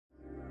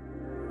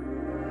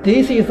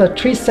This is a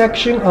tree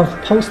section of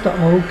post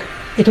oak.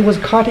 It was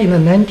cut in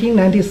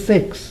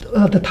 1996.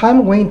 The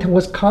time when it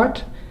was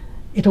cut,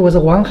 it was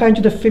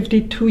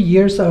 152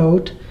 years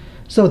old.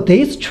 So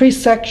this tree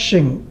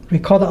section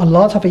records a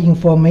lot of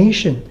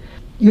information.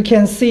 You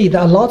can see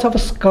that a lot of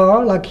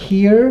scars, like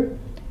here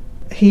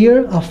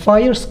are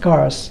fire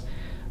scars.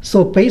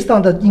 So based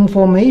on the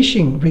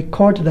information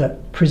recorded,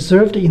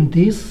 preserved in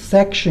this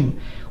section,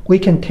 we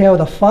can tell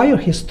the fire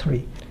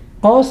history.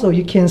 Also,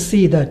 you can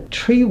see the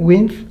tree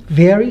width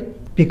vary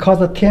because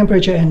the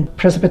temperature and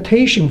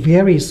precipitation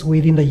varies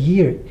within the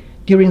year.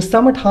 During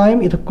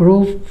summertime, it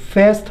grew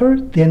faster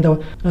than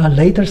the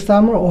later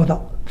summer or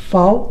the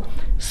fall.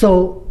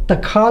 So the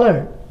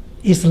color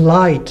is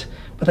light,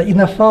 but in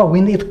the fall,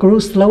 when it grew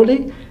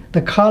slowly,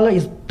 the color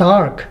is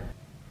dark.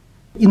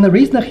 In the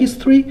recent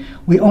history,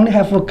 we only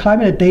have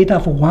climate data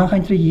for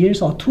 100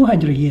 years or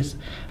 200 years.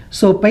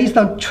 So based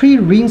on tree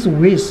rings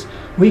width,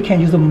 we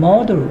can use a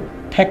model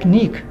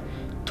technique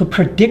to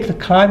predict the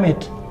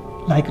climate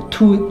like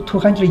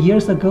 200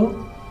 years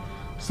ago.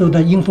 So the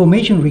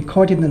information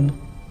recorded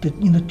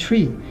in the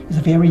tree is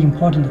very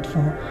important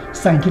for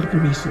scientific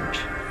research.